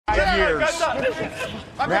years.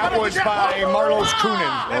 That was by Marlos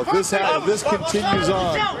Kunin. Well, if this continues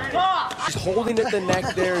on. She's holding at the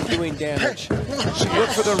neck there and doing damage. Look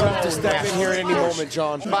for the ref to step in here at any moment,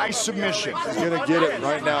 John. By submission. She's going to get it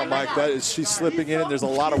right now, Mike. That is, she's slipping in, and there's a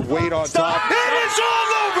lot of weight on top. It is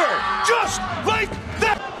all over! Just like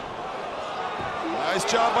that! Nice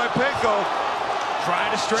job by Penko.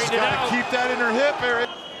 Trying to straighten it out. Keep that in her hip, Eric.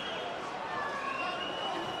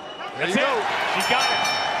 There you go. She got it.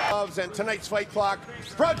 And tonight's fight clock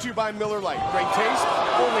brought to you by Miller Lite. Great taste,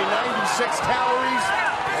 only 96 calories,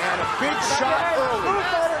 and a big shot early.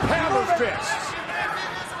 Hammer fists.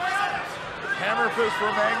 Hammer fist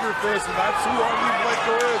from Anger Fist, and that's who Arlene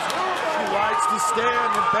Blanco is. She likes to stand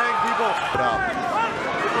and bang people.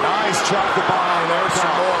 Nice chop to behind. There's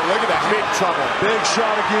some more. Look at that. Big trouble. Big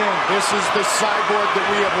shot again. This is the cyborg that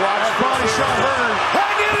we have watched. Body shot heard.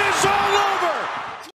 And it is all